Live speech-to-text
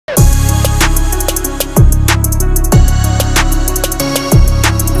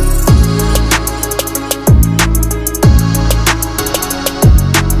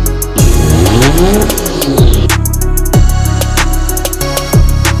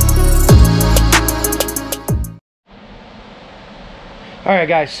Alright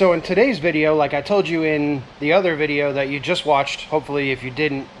guys, so in today's video, like I told you in the other video that you just watched, hopefully if you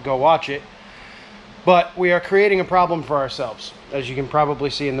didn't, go watch it, but we are creating a problem for ourselves, as you can probably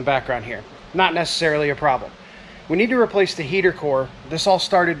see in the background here. Not necessarily a problem. We need to replace the heater core. This all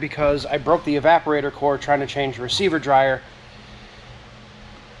started because I broke the evaporator core trying to change the receiver dryer.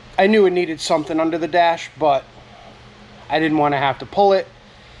 I knew it needed something under the dash, but I didn't want to have to pull it,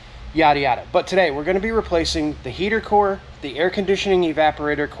 yada yada. But today we're going to be replacing the heater core, the air conditioning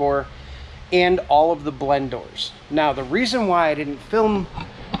evaporator core, and all of the blend doors. Now, the reason why I didn't film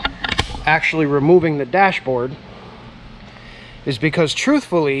actually removing the dashboard is because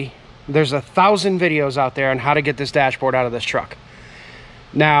truthfully, there's 1,000 videos out there on how to get this dashboard out of this truck.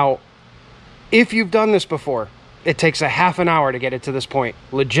 Now, if you've done this before, it takes a half an hour to get it to this point,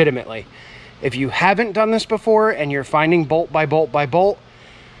 legitimately. If you haven't done this before and you're finding bolt by bolt by bolt,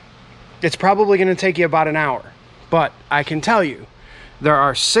 it's probably going to take you about an hour. But I can tell you, there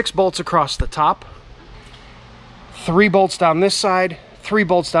are 6 bolts across the top, 3 bolts down this side, 3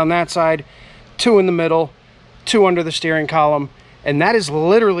 bolts down that side, 2 in the middle, 2 under the steering column, and that is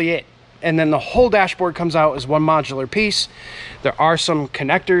literally it. And then the whole dashboard comes out as one modular piece. There are some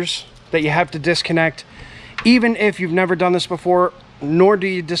connectors that you have to disconnect. Even if you've never done this before, nor do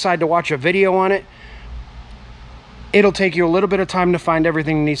you decide to watch a video on it, it'll take you a little bit of time to find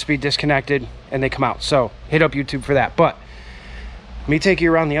everything that needs to be disconnected, and they come out. So hit up YouTube for that. But let me take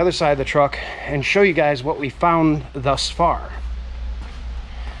you around the other side of the truck and show you guys what we found thus far.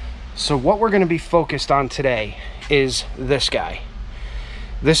 So what we're going to be focused on today is this guy.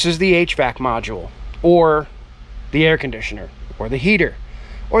 This is the HVAC module, or the air conditioner, or the heater,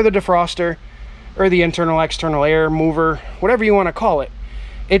 or the defroster, or the internal external air mover, whatever you want to call it.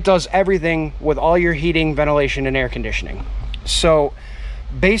 It does everything with all your heating, ventilation, and air conditioning. So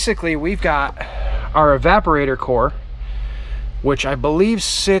basically we've got our evaporator core, which I believe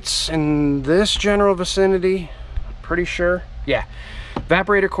sits in this general vicinity. I'm pretty sure. Yeah.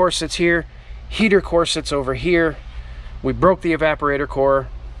 Evaporator core sits here. Heater core sits over here. We broke the evaporator core,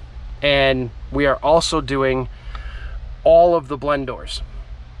 and we are also doing all of the blend doors.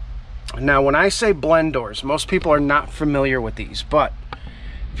 Now, when I say blend doors, most people are not familiar with these, but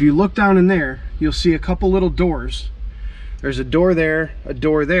if you look down in there, you'll see a couple little doors. There's a door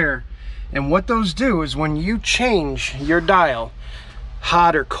there, and what those do is when you change your dial,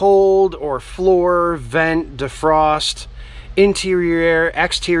 hot or cold, or floor, vent, defrost, interior air,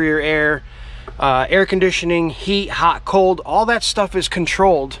 exterior air, air conditioning, heat, hot, cold, all that stuff is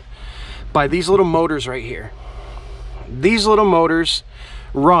controlled by these little motors right here. These little motors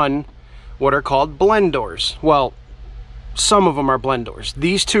run what are called blend doors. Well, some of them are blend doors.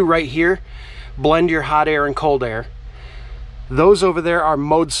 These two right here blend your hot air and cold air. Those over there are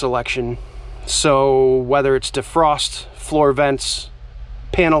mode selection. So whether it's defrost, floor vents,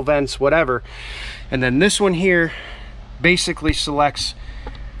 panel vents, whatever. And then this one here basically selects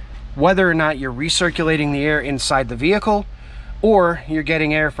whether or not you're recirculating the air inside the vehicle, or you're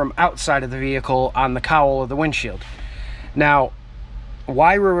getting air from outside of the vehicle on the cowl of the windshield. Now,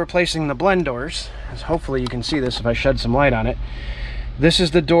 why we're replacing the blend doors, is hopefully you can see this if I shed some light on it. This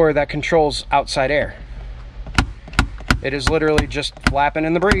is the door that controls outside air. It is literally just flapping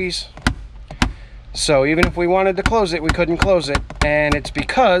in the breeze. So even if we wanted to close it, we couldn't close it. And it's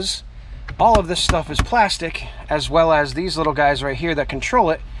because all of this stuff is plastic, as well as these little guys right here that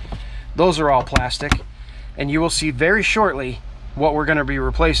control it. Those are all plastic. And you will see very shortly what we're going to be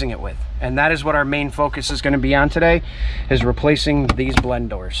replacing it with, and that is what our main focus is going to be on today, is replacing these blend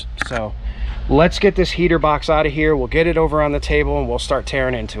doors. So let's get this heater box out of here. We'll get it over on the table and we'll start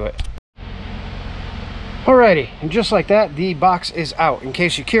tearing into it. Alrighty, and just like that, the box is out. In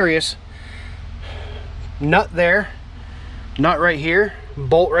case you're curious, nut there, nut right here,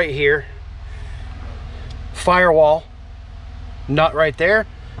 bolt right here, firewall nut right there,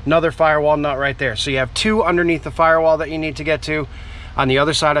 another firewall nut right there. So you have 2 underneath the firewall that you need to get to on the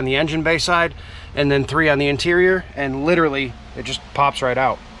other side, on the engine bay side, and then 3 on the interior, and literally it just pops right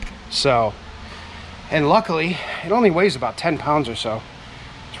out. So, and luckily it only weighs about 10 pounds or so.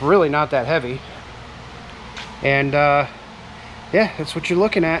 It's really not that heavy. And yeah, that's what you're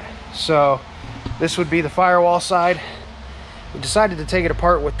looking at. So this would be the firewall side. We decided to take it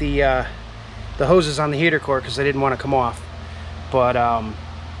apart with the hoses on the heater core because they didn't want to come off. But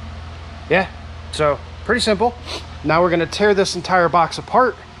yeah, so pretty simple. Now we're going to tear this entire box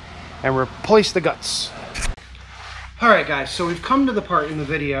apart and replace the guts. Alright guys, so we've come to the part in the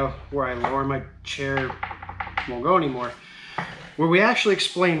video where I lower my chair, won't go anymore, where we actually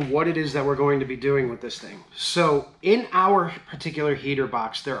explain what it is that we're going to be doing with this thing. So in our particular heater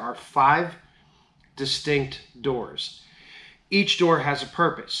box, there are 5 distinct doors. each door has a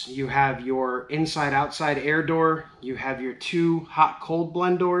purpose. You have your inside-outside air door. You have your 2 hot-cold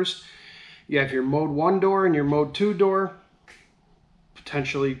blend doors. You have your mode 1 door and your mode 2 door.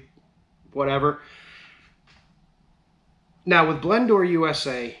 Potentially whatever. Now with Blendor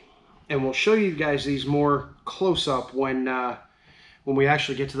USA, and we'll show you guys these more close up when we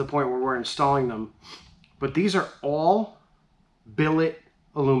actually get to the point where we're installing them. But these are all billet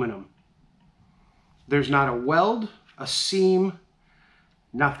aluminum. There's not a weld, a seam,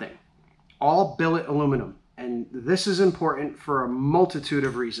 nothing. All billet aluminum. And this is important for a multitude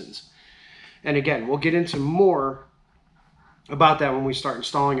of reasons. And again, we'll get into more about that when we start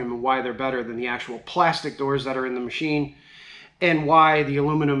installing them and why they're better than the actual plastic doors that are in the machine, and why the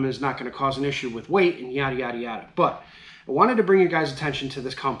aluminum is not going to cause an issue with weight and yada, yada, yada. But I wanted to bring you guys' attention to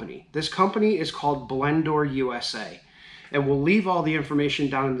this company. This company is called Blendor USA, and we'll leave all the information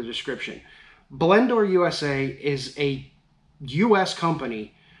down in the description. Blendor USA is a U.S.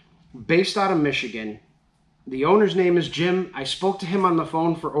 company based out of Michigan. The owner's name is Jim. I spoke to him on the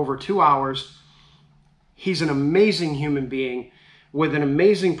phone for over 2 hours. He's an amazing human being with an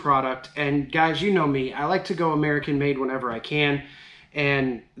amazing product. And guys, you know me, I like to go American made whenever I can.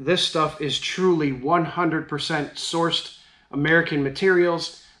 And this stuff is truly 100% sourced American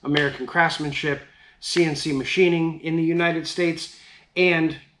materials, American craftsmanship, CNC machining in the United States,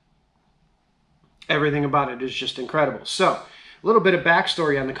 and everything about it is just incredible. So, a little bit of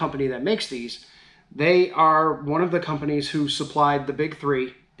backstory on the company that makes these. They are one of the companies who supplied the big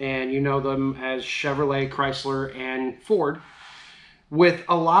 3, and you know them as Chevrolet, Chrysler, and Ford, with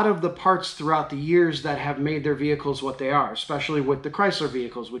a lot of the parts throughout the years that have made their vehicles what they are, especially with the Chrysler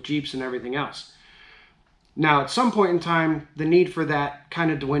vehicles, with Jeeps and everything else. Now, at some point in time, the need for that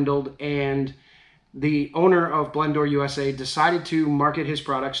kind of dwindled, and the owner of Blendor USA decided to market his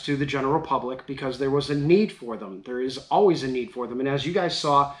products to the general public because there was a need for them. There is always a need for them. And as you guys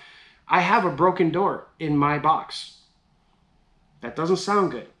saw, I have a broken door in my box. That doesn't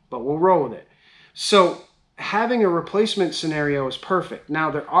sound good, but we'll roll with it. So having a replacement scenario is perfect.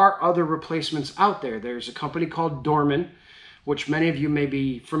 Now, there are other replacements out there. There's a company called Dorman, which many of you may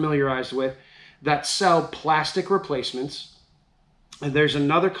be familiarized with, that sell plastic replacements. And there's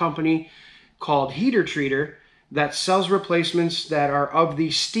another company called Heater Treater that sells replacements that are of the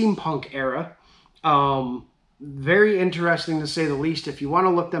steampunk era. Very interesting to say the least. If you want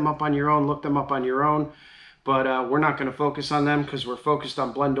to look them up on your own, look them up on your own. But we're not going to focus on them because we're focused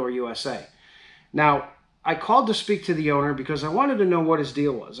on Blendor USA. Now, I called to speak to the owner because I wanted to know what his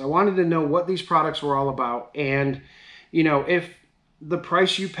deal was. I wanted to know what these products were all about, and, you know, if the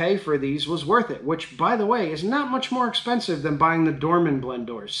price you pay for these was worth it, which, by the way, is not much more expensive than buying the Dorman blend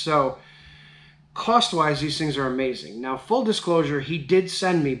doors. So cost-wise, these things are amazing. Now, full disclosure, he did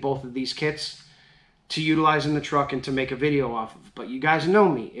send me both of these kits to utilize in the truck and to make a video off of. But you guys know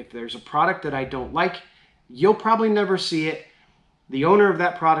me. If there's a product that I don't like, you'll probably never see it. The owner of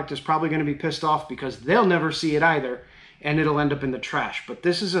that product is probably going to be pissed off because they'll never see it either, and it'll end up in the trash. But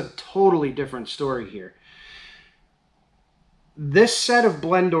this is a totally different story here. This set of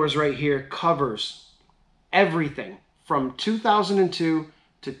blend doors right here covers everything from 2002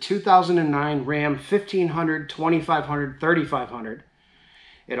 to 2009 Ram 1500, 2500, 3500.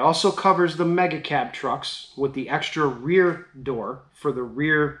 It also covers the mega cab trucks with the extra rear door for the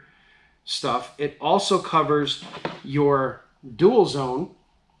rear stuff. It also covers your dual zone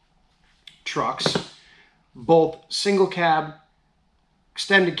trucks, both single cab,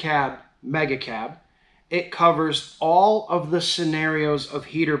 extended cab, mega cab. It covers all of the scenarios of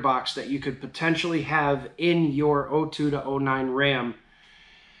heater box that you could potentially have in your 02 to 09 Ram.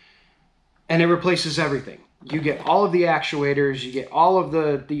 And it replaces everything. You get all of the actuators, you get all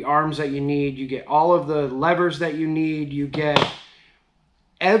of the arms that you need, you get all of the levers that you need, you get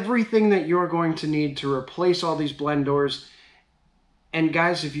everything that you're going to need to replace all these blend doors. And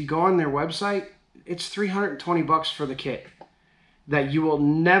guys, if you go on their website, it's $320 for the kit that you will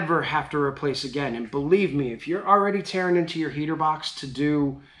never have to replace again. And believe me, if you're already tearing into your heater box to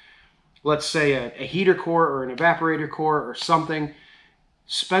do, let's say, a heater core or an evaporator core or something,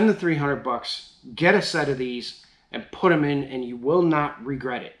 spend the $300, get a set of these, and put them in, and you will not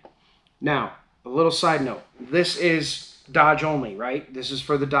regret it. Now, a little side note. This is Dodge only, right? This is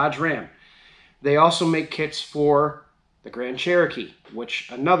for the Dodge Ram. They also make kits for the Grand Cherokee, which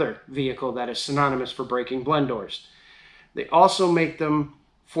another vehicle that is synonymous for breaking blend doors. They also make them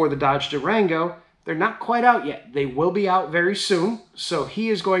for the Dodge Durango. They're not quite out yet. They will be out very soon. So he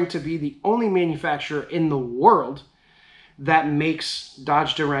is going to be the only manufacturer in the world that makes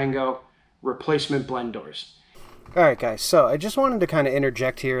Dodge Durango replacement blend doors. All right, guys. So I just wanted to kind of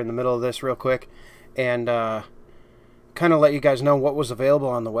interject here in the middle of this real quick and kind of let you guys know what was available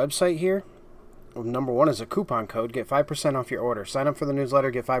on the website here. Well, number one is a coupon code. Get 5% off your order. Sign up for the newsletter.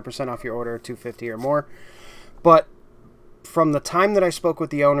 Get 5% off your order, $250 or more. But from the time that I spoke with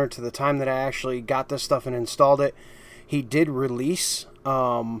the owner to the time that I actually got this stuff and installed it, he did release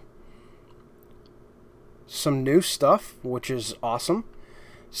some new stuff, which is awesome.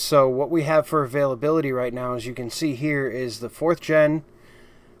 So what we have for availability right now, as you can see here, is the 4th gen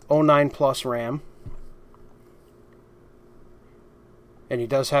 09 Plus RAM. And he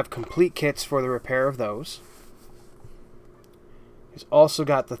does have complete kits for the repair of those. He's also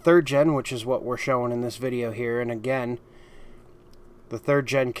got the 3rd gen, which is what we're showing in this video here. And again, the 3rd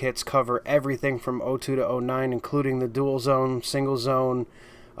gen kits cover everything from 02 to 09, including the dual zone, single zone,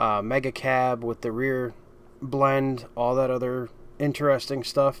 mega cab with the rear blend, all that other interesting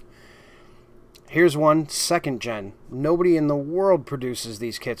stuff. Here's one, 2nd gen. Nobody in the world produces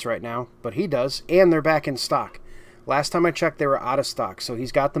these kits right now, but he does, and they're back in stock. Last time I checked, they were out of stock, so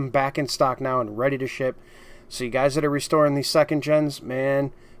he's got them back in stock now and ready to ship. So you guys that are restoring these 2nd gens,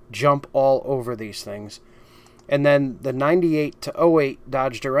 man, jump all over these things. And then the 98 to 08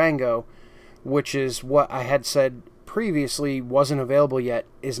 Dodge Durango, which is what I had said previously wasn't available yet,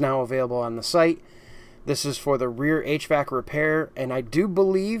 is now available on the site. This is for the rear HVAC repair, and I do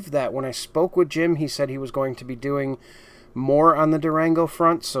believe that when I spoke with Jim, he said he was going to be doing more on the Durango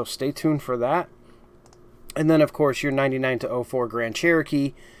front, so stay tuned for that. And then, of course, your 99 to 04 Grand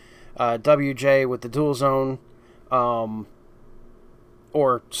Cherokee, WJ with the dual zone,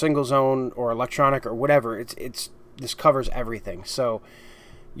 or single zone, or electronic, or whatever. This covers everything, so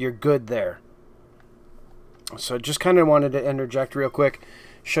you're good there. So just kind of wanted to interject real quick,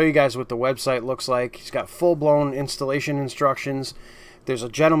 show you guys what the website looks like. He's got full-blown installation instructions. There's a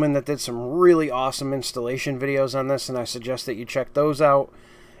gentleman that did some really awesome installation videos on this, and I suggest that you check those out.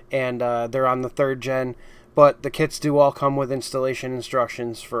 And they're on the 3rd gen. But the kits do all come with installation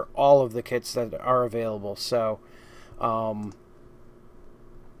instructions for all of the kits that are available. So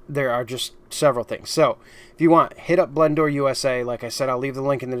there are just several things. So if you want, hit up Blendor USA. Like I said, I'll leave the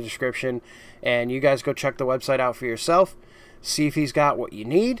link in the description. And you guys go check the website out for yourself. See if he's got what you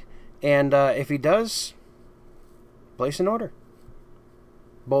need. And if he does, place an order.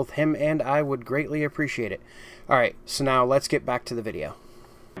 Both him and I would greatly appreciate it. Alright, so now let's get back to the video.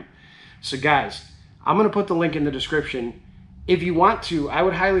 So guys, I'm going to put the link in the description. If you want to, I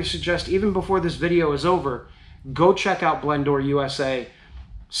would highly suggest, even before this video is over, go check out Blendor USA.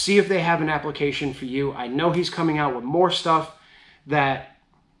 See if they have an application for you. I know he's coming out with more stuff that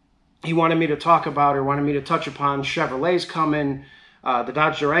he wanted me to talk about or wanted me to touch upon. Chevrolet's coming. The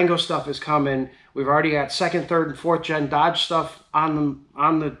Dodge Durango stuff is coming. We've already got 2nd, 3rd, and 4th gen Dodge stuff on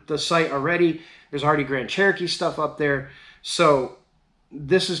the site already. There's already Grand Cherokee stuff up there. So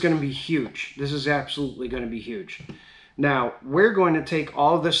this is going to be huge. This is absolutely going to be huge. Now, we're going to take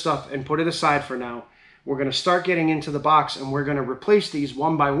all of this stuff and put it aside for now. We're going to start getting into the box, and we're going to replace these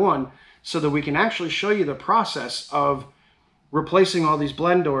one by one so that we can actually show you the process of replacing all these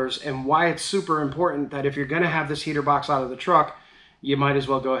blend doors and why it's super important that if you're going to have this heater box out of the truck, you might as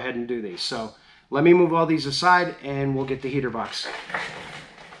well go ahead and do these. So let me move all these aside, and we'll get the heater box.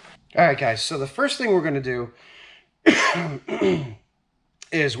 All right, guys. So the first thing we're going to do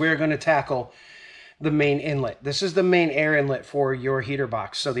is we're going to tackle the main inlet. This is the main air inlet for your heater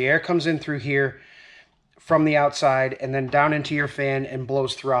box. So the air comes in through here from the outside and then down into your fan and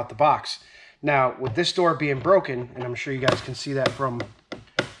blows throughout the box. Now, with this door being broken, and I'm sure you guys can see that from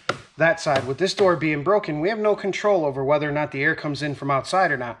that side, with this door being broken, we have no control over whether or not the air comes in from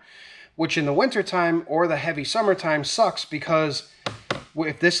outside or not, which in the wintertime or the heavy summertime sucks, because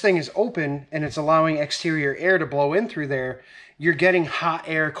if this thing is open and it's allowing exterior air to blow in through there, you're getting hot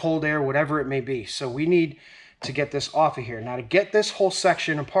air, cold air, whatever it may be. So we need to get this off of here. Now, to get this whole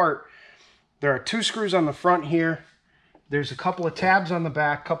section apart, there are 2 screws on the front here. There's a couple of tabs on the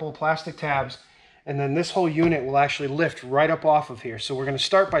back, couple of plastic tabs, and then this whole unit will actually lift right up off of here. So we're going to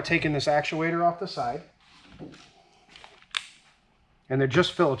start by taking this actuator off the side. And they're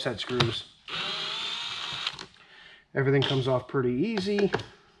just Phillips head screws. Everything comes off pretty easy.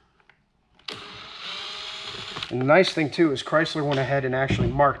 And the nice thing too is Chrysler went ahead and actually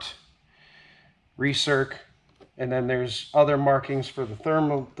marked recirc, and then there's other markings for the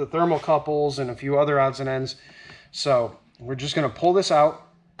thermocouples and a few other odds and ends. So we're just going to pull this out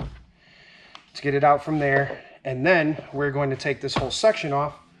to get it out from there, and then we're going to take this whole section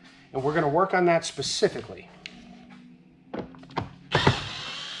off, and we're going to work on that specifically.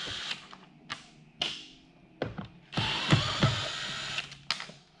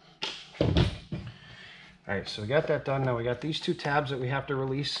 All right, so we got that done. Now we got these 2 tabs that we have to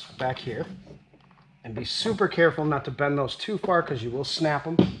release back here. And be super careful not to bend those too far because you will snap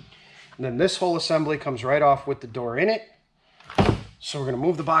them. And then this whole assembly comes right off with the door in it. So we're going to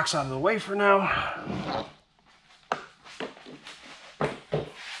move the box out of the way for now.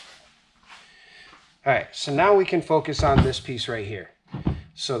 All right, so now we can focus on this piece right here.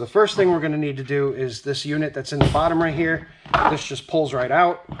 So the first thing we're going to need to do is this unit that's in the bottom right here. This just pulls right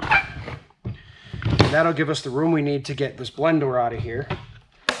out. And that'll give us the room we need to get this blend door out of here.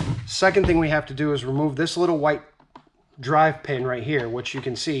 Second thing we have to do is remove this little white drive pin right here, which you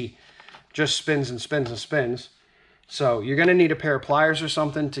can see just spins and spins and spins. So you're going to need a pair of pliers or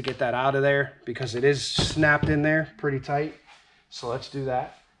something to get that out of there because it is snapped in there pretty tight. So let's do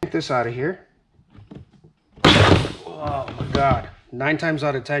that. Get this out of here. Oh my God. 9 times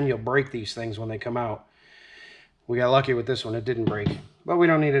out of 10, you'll break these things when they come out. We got lucky with this one. It didn't break, but we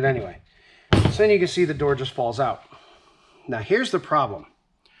don't need it anyway. So then you can see the door just falls out. Now here's the problem.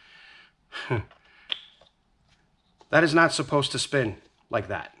 That is not supposed to spin like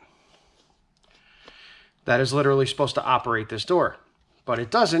that. That is literally supposed to operate this door, but it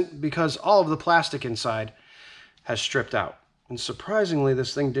doesn't because all of the plastic inside has stripped out. And surprisingly,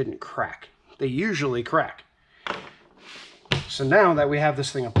 this thing didn't crack. They usually crack. So now that we have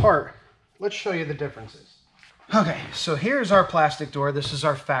this thing apart, let's show you the differences. Okay, so here's our plastic door. This is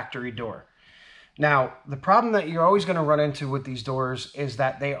our factory door. Now, the problem that you're always going to run into with these doors is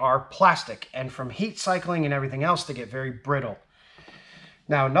that they are plastic, and from heat cycling and everything else, they get very brittle.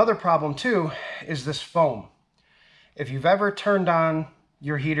 Now, another problem too is this foam. If you've ever turned on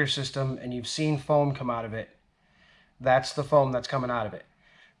your heater system and you've seen foam come out of it, that's the foam that's coming out of it.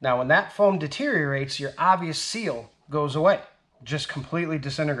 Now, when that foam deteriorates, your obvious seal goes away, just completely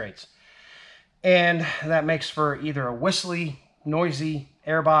disintegrates. And that makes for either a whistly, noisy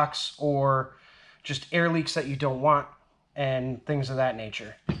airbox or just air leaks that you don't want and things of that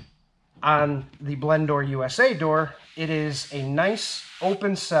nature. On the Blendor USA door, it is a nice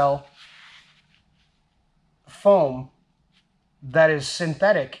open cell foam that is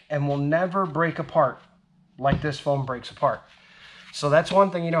synthetic and will never break apart like this foam breaks apart. So that's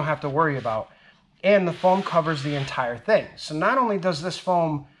one thing you don't have to worry about. And the foam covers the entire thing. So not only does this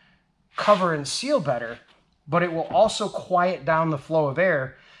foam cover and seal better, but it will also quiet down the flow of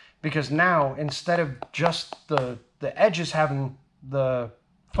air, because now instead of just the edges having the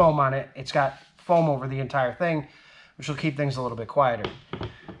foam on it, it's got foam over the entire thing, which will keep things a little bit quieter.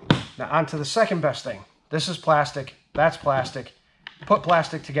 Now on to the second best thing. This is plastic, that's plastic. Put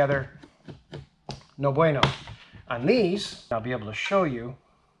plastic together, no bueno. On these, I'll be able to show you,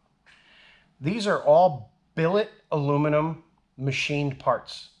 these are all billet aluminum machined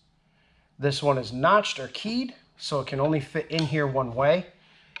parts. This one is notched or keyed, so it can only fit in here one way.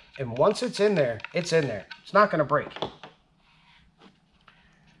 And once it's in there, it's in there. It's not going to break.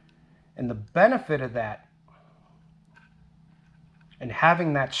 And the benefit of that, and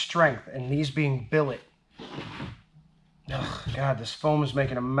having that strength, and these being billet, oh God, this foam is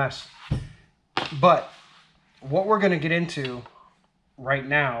making a mess. But what we're going to get into right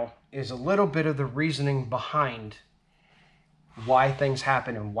now is a little bit of the reasoning behind why things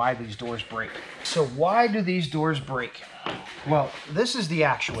happen and why these doors break. So why do these doors break? Well, this is the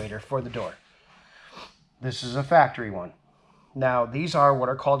actuator for the door. This is a factory one. Now, these are what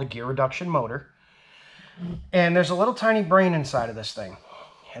are called a gear reduction motor. And there's a little tiny brain inside of this thing.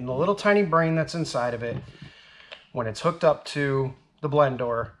 And the little tiny brain that's inside of it, when it's hooked up to the blend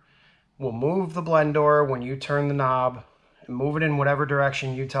door, will move the blend door when you turn the knob and move it in whatever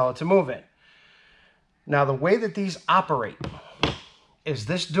direction you tell it to move it. Now, the way that these operate is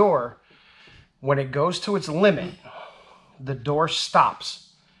this door, when it goes to its limit, the door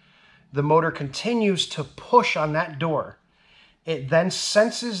stops. The motor continues to push on that door. It then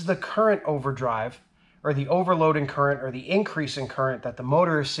senses the current overdrive, or the overloading current, or the increase in current that the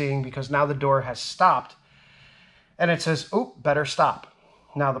motor is seeing because now the door has stopped. And it says, oop, better stop.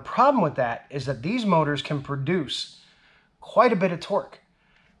 Now, the problem with that is that these motors can produce quite a bit of torque,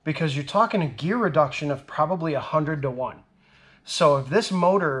 because you're talking a gear reduction of probably 100 to 1. So if this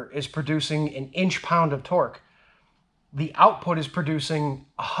motor is producing an inch-pound of torque, the output is producing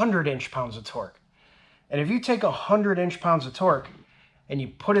 100 inch-pounds of torque. And if you take 100 inch-pounds of torque and you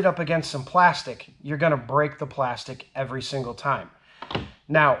put it up against some plastic, you're going to break the plastic every single time.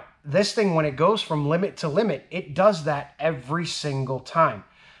 Now, this thing, when it goes from limit to limit, it does that every single time.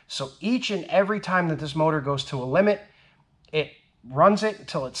 So each and every time that this motor goes to a limit, it runs it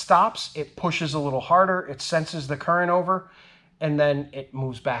until it stops, it pushes a little harder, it senses the current over, and then it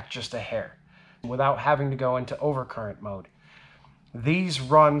moves back just a hair without having to go into overcurrent mode. These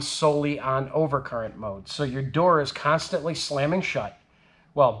run solely on overcurrent mode. So your door is constantly slamming shut.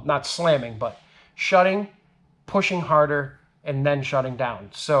 Well, not slamming, but shutting, pushing harder, and then shutting down.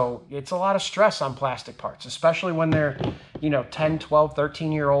 So it's a lot of stress on plastic parts, especially when they're, 10, 12,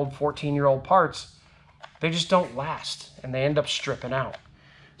 13-year-old, 14-year-old parts. They just don't last, and they end up stripping out.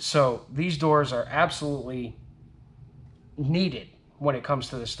 So these doors are absolutely needed when it comes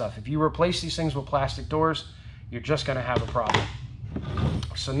to this stuff. If you replace these things with plastic doors, you're just going to have a problem.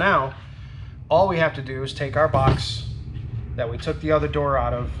 So now, all we have to do is take our box that we took the other door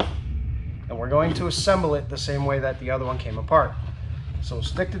out of, and we're going to assemble it the same way that the other one came apart. So we'll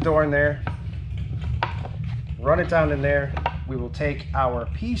stick the door in there, run it down in there. We will take our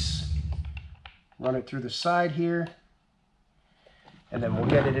piece, run it through the side here, and then we'll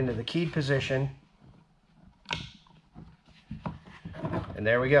get it into the keyed position. And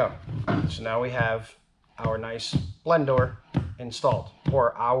there we go. So now we have our nice blend door installed,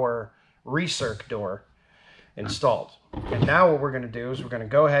 or our recirc door installed. And now what we're going to do is we're going to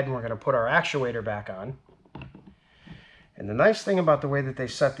go ahead and we're going to put our actuator back on. And the nice thing about the way that they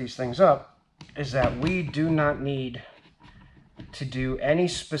set these things up is that we do not need to do any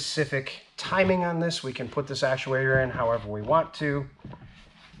specific timing on this. We can put this actuator in however we want to,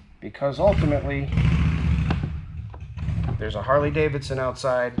 because ultimately there's a Harley Davidson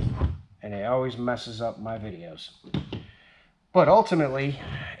outside and it always messes up my videos. But ultimately,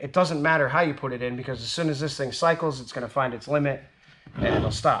 it doesn't matter how you put it in, because as soon as this thing cycles, it's going to find its limit and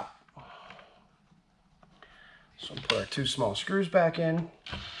it'll stop. So we'll put our 2 small screws back in.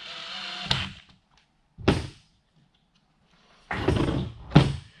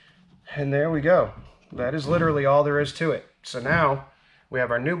 And there we go. That is literally all there is to it. So now we have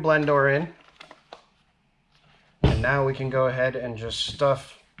our new blend door in. And now we can go ahead and just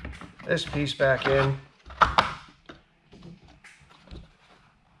stuff this piece back in.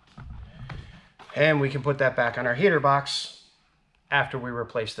 And we can put that back on our heater box after we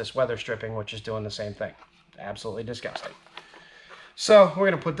replace this weather stripping, which is doing the same thing. Absolutely disgusting. So we're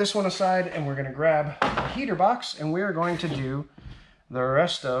going to put this one aside and we're going to grab the heater box and we are going to do the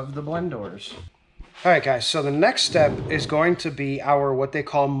rest of the blend doors. All right, guys, so the next step is going to be our what they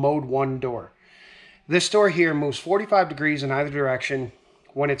call mode 1 door. This door here moves 45 degrees in either direction.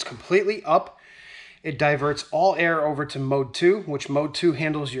 When it's completely up, it diverts all air over to mode 2, which mode 2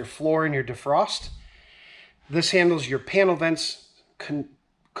 handles your floor and your defrost. This handles your panel vents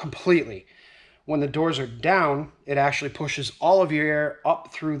completely. When the doors are down, it actually pushes all of your air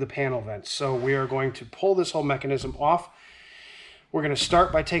up through the panel vents. So we are going to pull this whole mechanism off. We're going to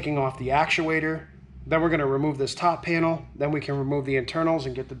start by taking off the actuator. Then we're going to remove this top panel. Then we can remove the internals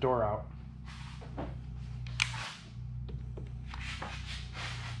and get the door out.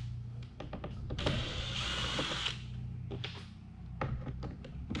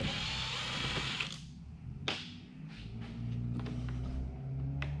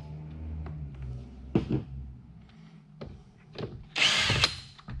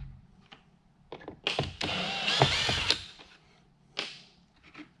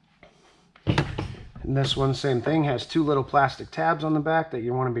 And this one, same thing, has 2 little plastic tabs on the back that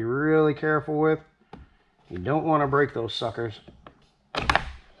you want to be really careful with. You don't want to break those suckers.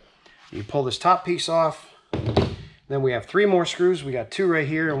 You pull this top piece off. Then we have 3 more screws. We got 2 right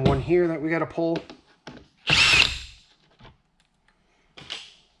here and 1 here that we got to pull.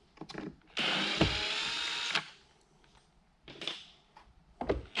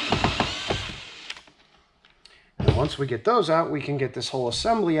 And once we get those out, we can get this whole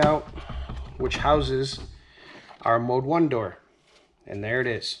assembly out, which houses our mode 1 door. And there it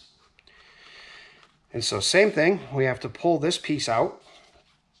is. And so same thing, we have to pull this piece out,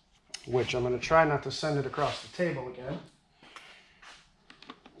 which I'm going to try not to send it across the table again,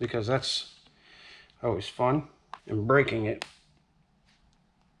 because that's always fun, and breaking it.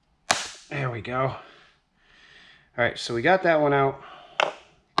 There we go. All right, so we got that one out.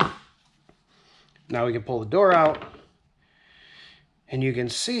 Now we can pull the door out. And you can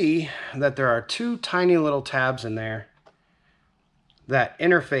see that there are 2 tiny little tabs in there that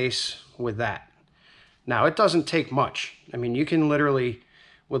interface with that. Now, it doesn't take much. I mean, you can literally,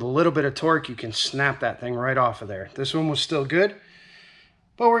 with a little bit of torque, you can snap that thing right off of there. This one was still good,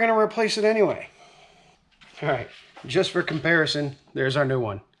 but we're going to replace it anyway. All right, just for comparison, there's our new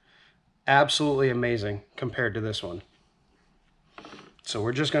one. Absolutely amazing compared to this one. So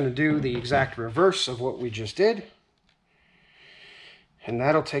we're just going to do the exact reverse of what we just did. And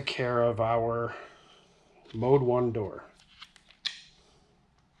that'll take care of our mode 1 door.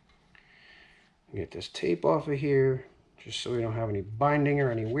 Get this tape off of here, just so we don't have any binding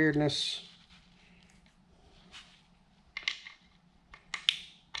or any weirdness.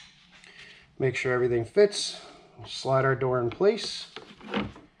 Make sure everything fits. We'll slide our door in place.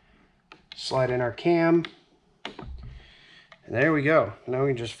 Slide in our cam. And there we go. Now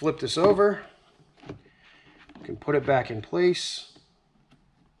we can just flip this over. We can put it back in place.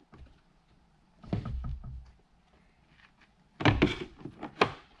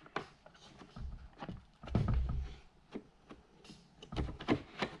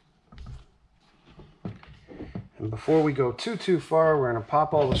 And before we go too far, we're going to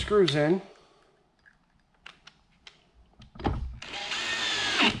pop all the screws in.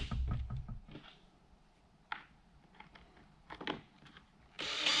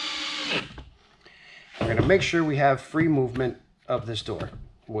 We're going to make sure we have free movement of this door,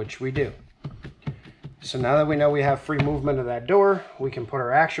 which we do. So now that we know we have free movement of that door, we can put our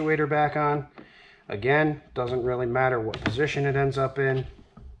actuator back on. Again, doesn't really matter what position it ends up in.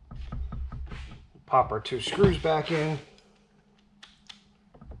 Pop our 2 screws back in.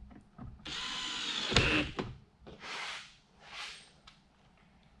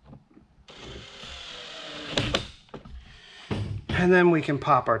 And then we can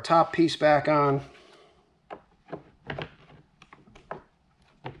pop our top piece back on.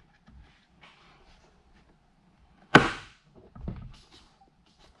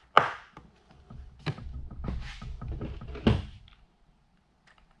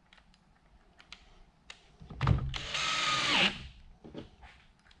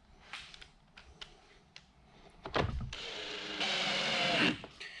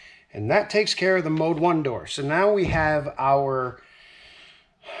 And that takes care of the mode 1 door. So now we have our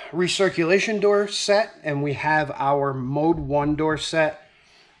recirculation door set and we have our mode 1 door set.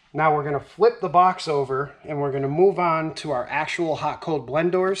 Now we're going to flip the box over and we're going to move on to our actual hot-cold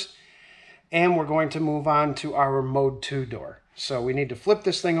blend doors, and we're going to move on to our mode 2 door. So we need to flip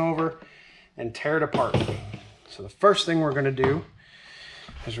this thing over and tear it apart. So the first thing we're going to do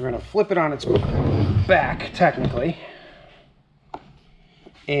is we're going to flip it on its back, technically,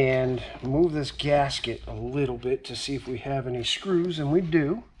 and move this gasket a little bit to see if we have any screws, and we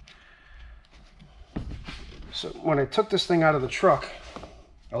do. So when I took this thing out of the truck,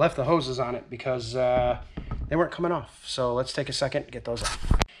 I left the hoses on it because they weren't coming off. So let's take a second and get those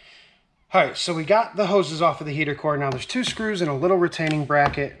off. All right, so we got the hoses off of the heater core. Now there's 2 screws and a little retaining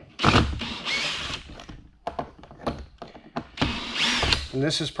bracket. And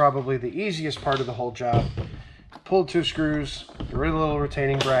this is probably the easiest part of the whole job. Pull 2 screws, get rid of the little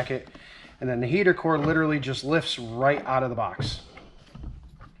retaining bracket, and then the heater core literally just lifts right out of the box.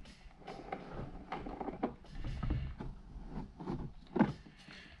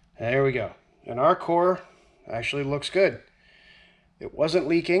 There we go. And our core actually looks good. It wasn't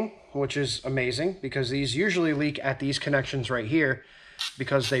leaking, which is amazing because these usually leak at these connections right here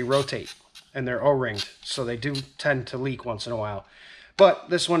because they rotate and they're O-ringed. So they do tend to leak once in a while. But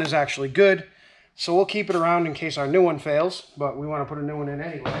this one is actually good. So we'll keep it around in case our new one fails, but we want to put a new one in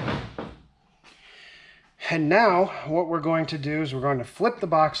anyway. And now what we're going to do is we're going to flip the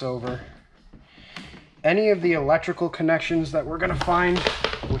box over. Any of the electrical connections that we're going to find,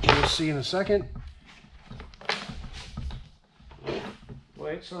 which you'll see in a second.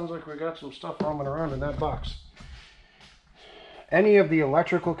 Wait, sounds like we got some stuff roaming around in that box. Any of the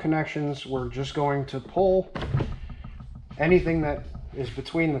electrical connections, we're just going to pull. Anything that is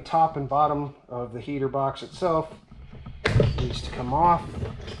between the top and bottom of the heater box itself needs to come off.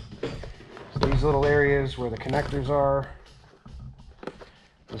 So these little areas where the connectors are.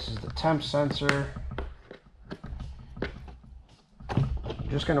 This is the temp sensor. I'm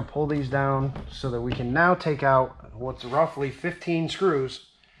just going to pull these down so that we can now take out what's roughly 15 screws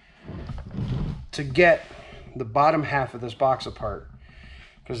to get the bottom half of this box apart.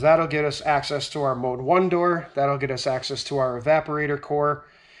 Because that'll get us access to our mode 1 door, that'll get us access to our evaporator core,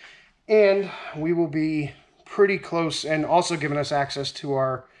 and we will be pretty close, and also giving us access to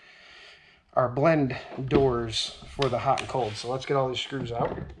our blend doors for the hot and cold. So let's get all these screws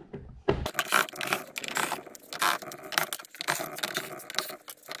out.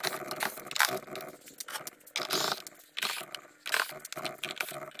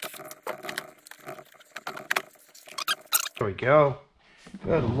 There we go.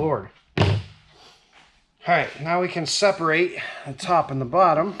 Good Lord. All right, now we can separate the top and the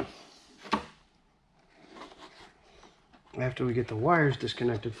bottom after we get the wires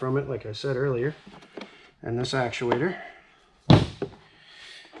disconnected from it, like I said earlier, and this actuator.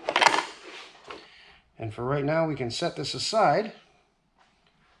 And for right now, we can set this aside.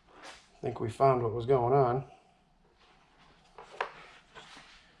 I think we found what was going on.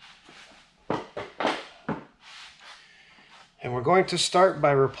 And we're going to start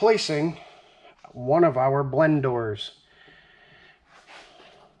by replacing one of our blend doors.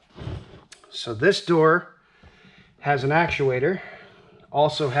 So this door has an actuator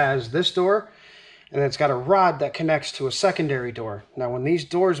also has this door, and it's got a rod that connects to a secondary door. Now when these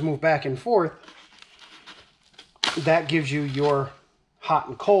doors move back and forth, that gives you your hot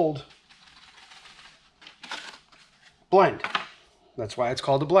and cold blend. That's why it's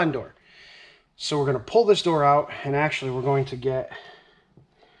called a blend door. So we're going to pull this door out, and actually we're going to get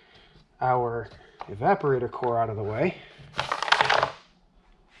our evaporator core out of the way.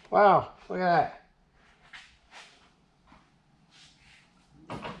 Wow, look at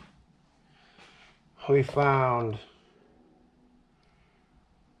that. We found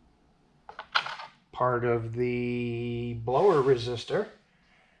part of the blower resistor,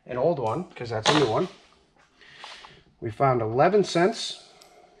 an old one, because that's a new one. We found 11 cents,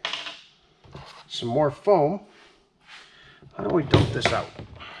 some more foam. How do we dump this out?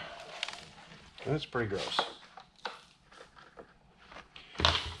 That's pretty gross.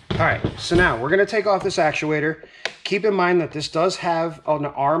 All right, so now we're going to take off this actuator. Keep in mind that this does have an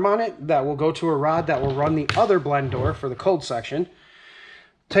arm on it that will go to a rod that will run the other blend door for the cold section.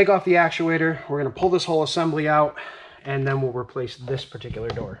 Take off the actuator. We're going to pull this whole assembly out, and then we'll replace this particular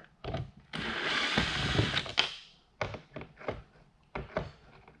door.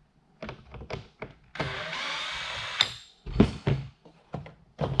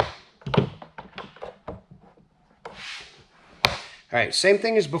 All right, same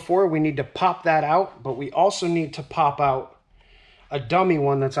thing as before. We need to pop that out, but we also need to pop out a dummy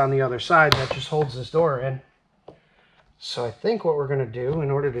one that's on the other side that just holds this door in. So I think what we're going to do in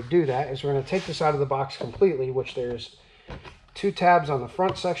order to do that is we're going to take this out of the box completely, which there's 2 tabs on the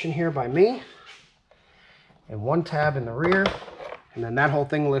front section here by me and 1 tab in the rear, and then that whole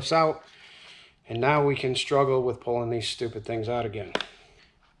thing lifts out, and now we can struggle with pulling these stupid things out again.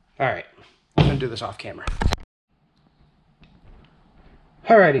 All right, I'm going to do this off camera.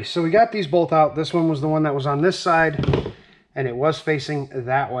 Alrighty, so we got these both out. This one was the one that was on this side, and it was facing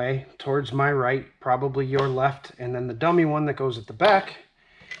that way, towards my right, probably your left, and then the dummy one that goes at the back.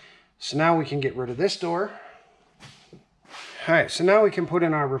 So now we can get rid of this door. Alright, so now we can put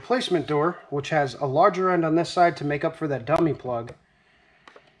in our replacement door, which has a larger end on this side to make up for that dummy plug.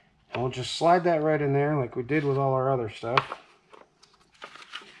 And we'll just slide that right in there like we did with all our other stuff.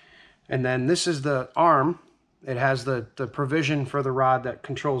 And then this is the arm. It has the provision for the rod that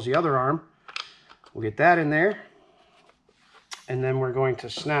controls the other arm. We'll get that in there. And then we're going to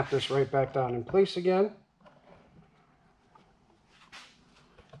snap this right back down in place again.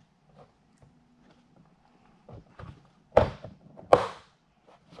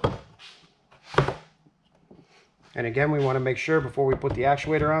 And again, we want to make sure before we put the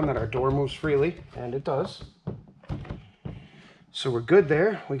actuator on that our door moves freely, and it does. So we're good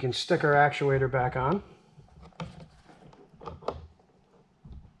there. We can stick our actuator back on.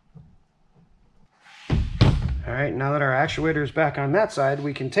 All right, now that our actuator is back on that side,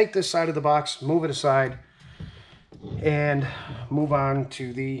 we can take this side of the box, move it aside, and move on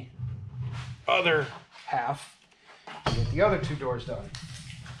to the other half and get the other 2 doors done.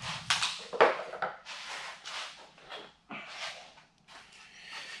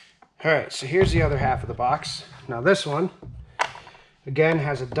 All right, so here's the other half of the box. Now this one, again,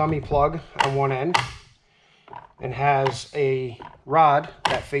 has a dummy plug on one end and has a rod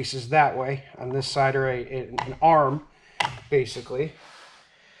that faces that way on this side, or an arm, basically.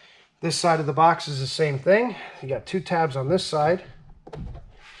 This side of the box is the same thing. You got 2 tabs on this side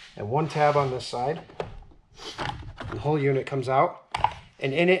and 1 tab on this side. The whole unit comes out,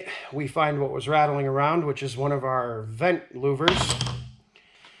 and in it we find what was rattling around, which is one of our vent louvers.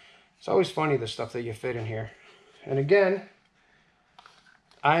 It's always funny, the stuff that you fit in here. And again,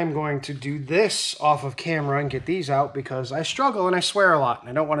 I am going to do this off of camera and get these out because I struggle and I swear a lot, and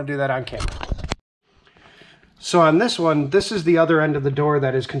I don't want to do that on camera. So on this one, this is the other end of the door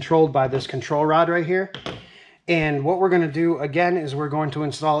that is controlled by this control rod right here. And what we're going to do again is we're going to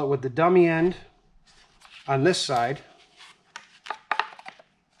install it with the dummy end on this side.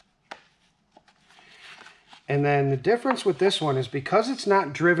 And then the difference with this one is because it's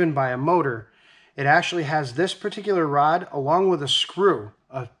not driven by a motor, it actually has this particular rod along with a screw,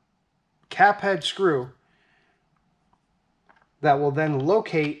 a cap head screw, that will then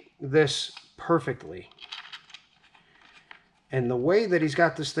locate this perfectly. And the way that he's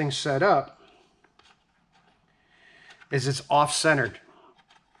got this thing set up is it's off-centered.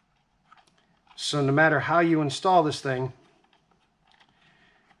 So no matter how you install this thing,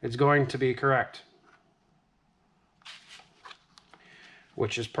 it's going to be correct,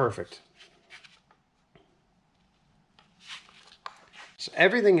 which is perfect. So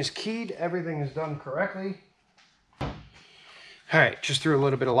everything is keyed, everything is done correctly. All right, just threw a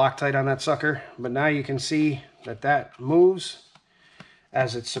little bit of Loctite on that sucker, but now you can see that that moves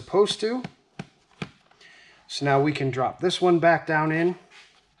as it's supposed to. So now we can drop this one back down in.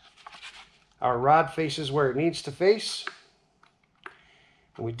 Our rod faces where it needs to face.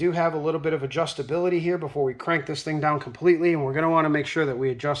 And we do have a little bit of adjustability here before we crank this thing down completely, and we're going to want to make sure that we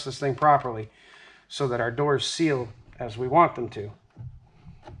adjust this thing properly so that our doors seal as we want them to.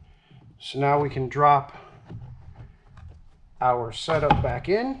 So now we can drop our setup back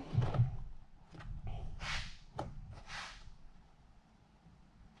in.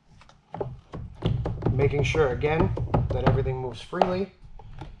 Making sure again that everything moves freely,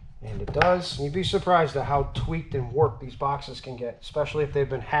 and it does. You'd be surprised at how tweaked and warped these boxes can get, especially if they've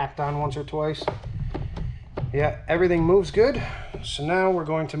been hacked on once or twice. Yeah, everything moves good. So now we're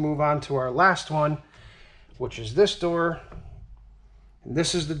going to move on to our last one, which is this door. And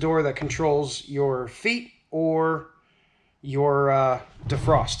this is the door that controls your feet or your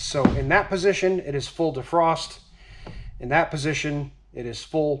defrost. So in that position, it is full defrost. In that position, it is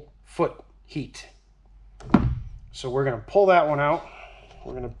full foot heat. So we're going to pull that one out.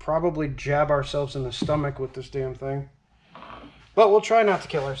 We're going to probably jab ourselves in the stomach with this damn thing. But we'll try not to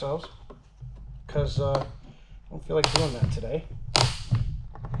kill ourselves, because I don't feel like doing that today.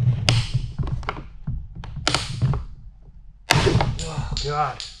 Oh,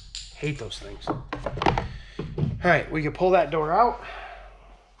 God. Hate those things. All right, we can pull that door out.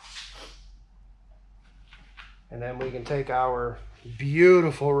 And then we can take our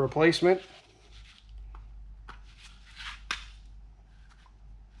beautiful replacement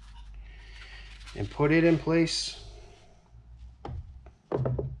and put it in place.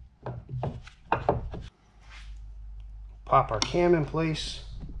 Pop our cam in place.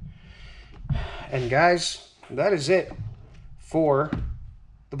 And guys, that is it for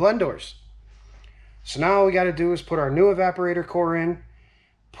the blend doors. So now all we got to do is put our new evaporator core in,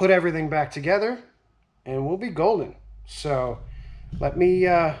 put everything back together, and we'll be golden. So let me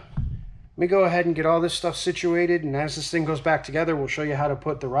go ahead and get all this stuff situated, and as this thing goes back together, we'll show you how to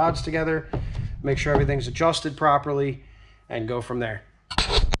put the rods together, make sure everything's adjusted properly, and go from there.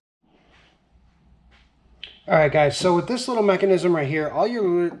 All right, guys, so with this little mechanism right here, all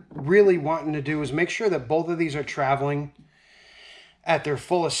you're really wanting to do is make sure that both of these are traveling at their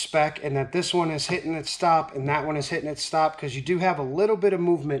fullest spec, and that this one is hitting its stop and that one is hitting its stop, because you do have a little bit of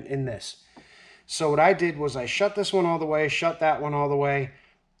movement in this. So what I did was I shut this one all the way, shut that one all the way,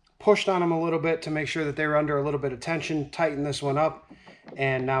 pushed on them a little bit to make sure that they were under a little bit of tension, tighten this one up,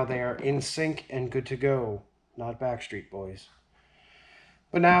 and now they are in sync and good to go. Not Backstreet Boys.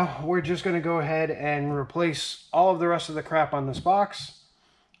 But now we're just going to go ahead and replace all of the rest of the crap on this box.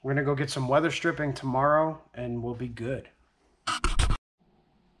 We're going to go get some weather stripping tomorrow, and we'll be good.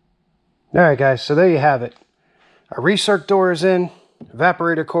 Alright guys, so there you have it. Our recirc door is in,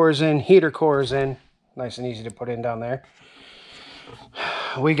 evaporator core is in, heater core is in. Nice and easy to put in down there.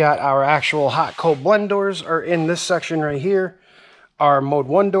 We got our actual hot cold blend doors are in this section right here. Our mode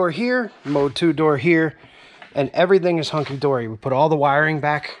 1 door here, mode 2 door here, and everything is hunky-dory. We put all the wiring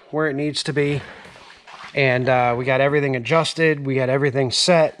back where it needs to be, and we got everything adjusted, we got everything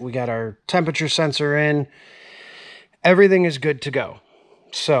set, we got our temperature sensor in. Everything is good to go.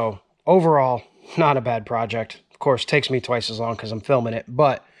 So overall, not a bad project. Of course, takes me twice as long because I'm filming it,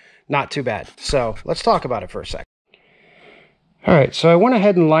 but not too bad. So let's talk about it for a sec. All right, so I went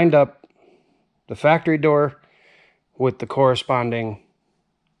ahead and lined up the factory door with the corresponding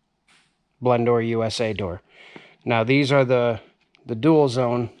Blend Door USA door. Now these are the dual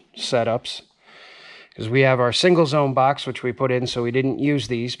zone setups, because we have our single zone box, which we put in, so we didn't use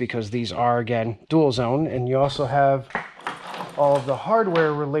these because these are, again, dual zone. And you also have all of the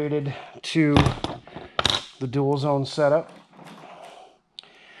hardware related to the dual zone setup.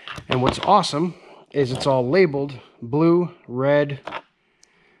 And what's awesome is it's all labeled blue, red,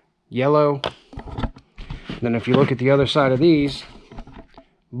 yellow. And then if you look at the other side of these,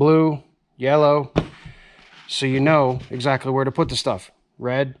 blue, yellow, so you know exactly where to put the stuff.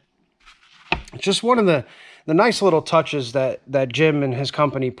 Red. It's just one of the nice little touches that Jim and his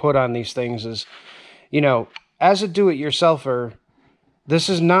company put on these things is, you know, as a do-it-yourselfer, this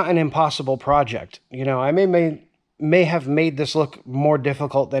is not an impossible project. You know, I may have made this look more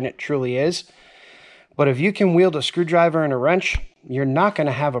difficult than it truly is, but if you can wield a screwdriver and a wrench, you're not going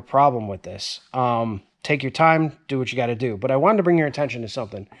to have a problem with this. Take your time, do what you got to do. But I wanted to bring your attention to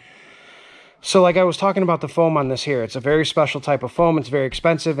something. So like I was talking about the foam on this here, it's a very special type of foam. It's very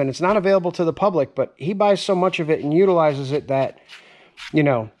expensive, and it's not available to the public, but he buys so much of it and utilizes it that, you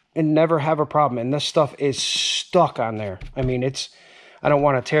know, and never have a problem. And this stuff is stuck on there. I mean, I don't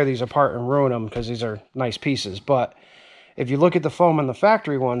want to tear these apart and ruin them because these are nice pieces. But if you look at the foam on the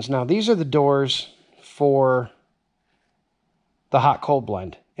factory ones, now these are the doors for the hot-cold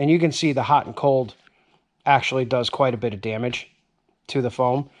blend. And you can see the hot and cold actually does quite a bit of damage to the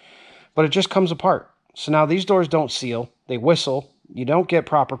foam, but it just comes apart. So now these doors don't seal, they whistle. You don't get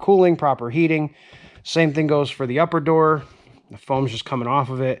proper cooling, proper heating. Same thing goes for the upper door. The foam's just coming off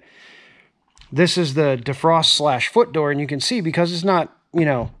of it. This is the defrost slash foot door, and you can see because it's not, you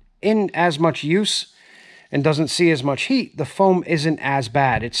know, in as much use and doesn't see as much heat, the foam isn't as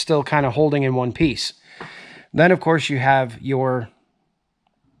bad. It's still kind of holding in one piece. Then, of course, you have your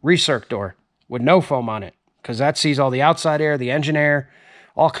recirc door with no foam on it, because that sees all the outside air, the engine air,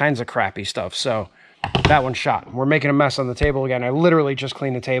 all kinds of crappy stuff. So that one's shot. We're making a mess on the table again. I literally just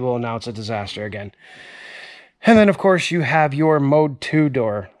cleaned the table, and now it's a disaster again. And then, of course, you have your Mode 2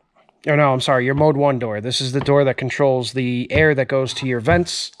 door. Or no, I'm sorry, your Mode 1 door. This is the door that controls the air that goes to your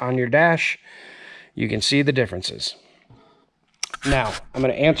vents on your dash. You can see the differences. Now, I'm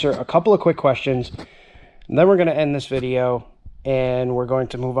going to answer a couple of quick questions, and then we're going to end this video, and we're going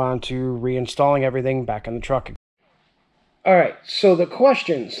to move on to reinstalling everything back on the truck. All right, so the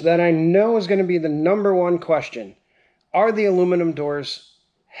questions that I know is going to be the number one question. Are the aluminum doors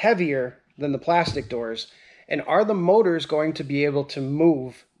heavier than the plastic doors? And are the motors going to be able to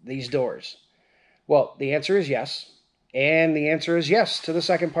move these doors? Well, the answer is yes. And the answer is yes to the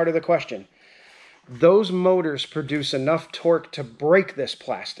second part of the question. Those motors produce enough torque to break this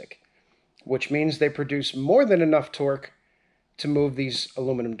plastic, which means they produce more than enough torque to move these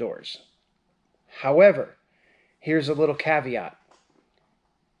aluminum doors. However, here's a little caveat.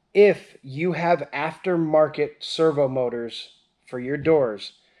 If you have aftermarket servo motors for your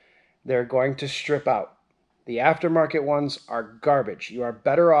doors, they're going to strip out. The aftermarket ones are garbage. You are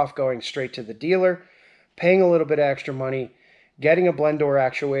better off going straight to the dealer, paying a little bit of extra money, getting a blend door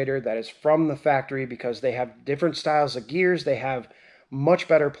actuator that is from the factory, because they have different styles of gears, they have much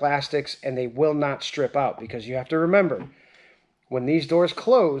better plastics, and they will not strip out. Because you have to remember, when these doors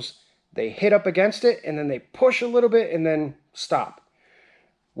close, they hit up against it, and then they push a little bit, and then stop.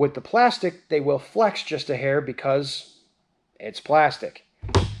 With the plastic, they will flex just a hair because it's plastic.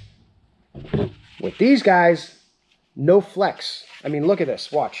 With these guys, no flex. I mean, look at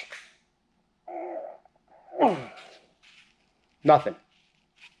this. Watch. Nothing.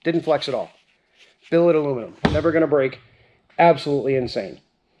 Didn't flex at all. Billet aluminum. Never going to break. Absolutely insane.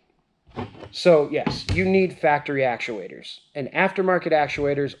 So, yes, you need factory actuators. And aftermarket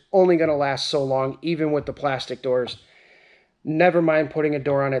actuators only going to last so long, even with the plastic doors. Never mind putting a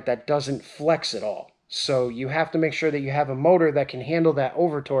door on it that doesn't flex at all. So you have to make sure that you have a motor that can handle that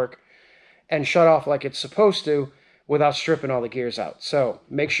over torque and shut off like it's supposed to without stripping all the gears out. So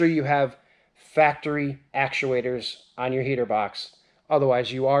make sure you have factory actuators on your heater box.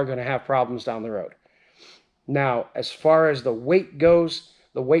 Otherwise, you are going to have problems down the road. Now, as far as the weight goes,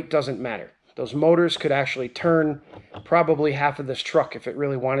 the weight doesn't matter. Those motors could actually turn probably half of this truck if it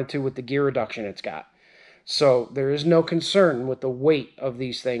really wanted to with the gear reduction it's got. So there is no concern with the weight of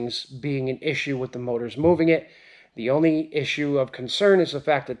these things being an issue with the motors moving it. The only issue of concern is the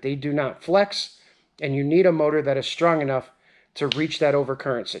fact that they do not flex, and you need a motor that is strong enough to reach that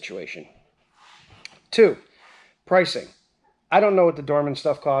overcurrent situation. 2, pricing. I don't know what the Dorman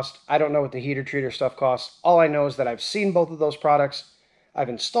stuff costs. I don't know what the heater treater stuff costs. All I know is that I've seen both of those products. I've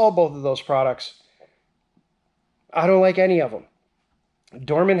installed both of those products. I don't like any of them.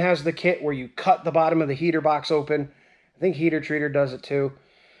 Dorman has the kit where you cut the bottom of the heater box open. I think heater treater does it too.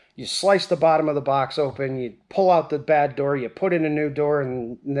 You slice the bottom of the box open, you pull out the bad door, you put in a new door,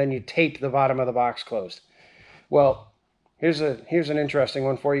 and then you tape the bottom of the box closed. Well, here's an interesting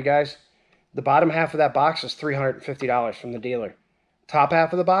one for you guys. The bottom half of that box is $350 from the dealer. Top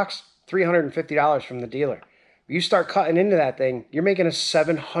half of the box, $350 from the dealer. If you start cutting into that thing, you're making a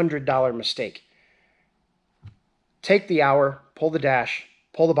 $700 mistake. Take the hour, pull the dash,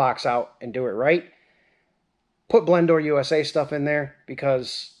 pull the box out, and do it right. Put Blendor USA stuff in there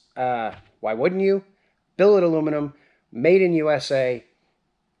because why wouldn't you? Billet aluminum, made in USA,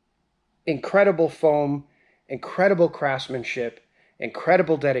 incredible foam, incredible craftsmanship,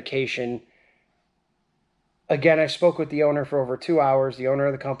 incredible dedication. Again, I spoke with the owner for over 2 hours. The owner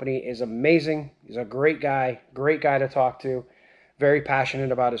of the company is amazing. He's a great guy to talk to, very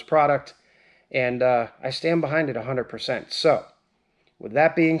passionate about his product, and I stand behind it 100%. So, with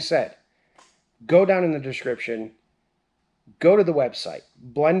that being said, go down in the description, go to the website,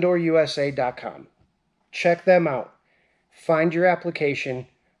 blendorusa.com. Check them out. Find your application,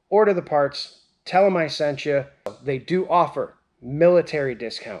 order the parts, tell them I sent you. They do offer military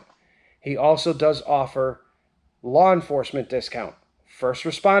discount. He also does offer law enforcement discount, first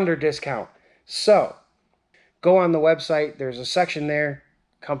responder discount. So, go on the website. There's a section there.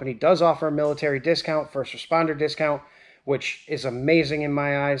 Company does offer a military discount, first responder discount. which is amazing in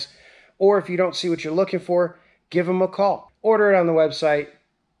my eyes. Or if you don't see what you're looking for, give them a call. Order it on the website.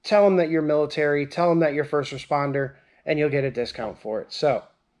 Tell them that you're military. Tell them that you're first responder, and you'll get a discount for it. So,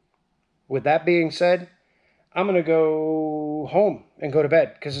 with that being said, I'm going to go home and go to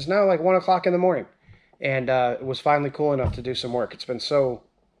bed because it's now like 1 o'clock in the morning. And it was finally cool enough to do some work. It's been so...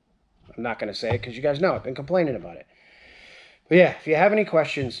 I'm not going to say it because you guys know I've been complaining about it. But yeah, if you have any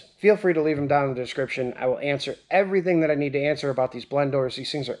questions, feel free to leave them down in the description. I will answer everything that I need to answer about these blend doors.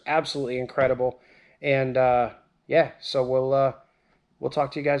 These things are absolutely incredible. And yeah, so we'll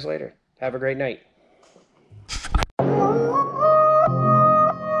talk to you guys later. Have a great night.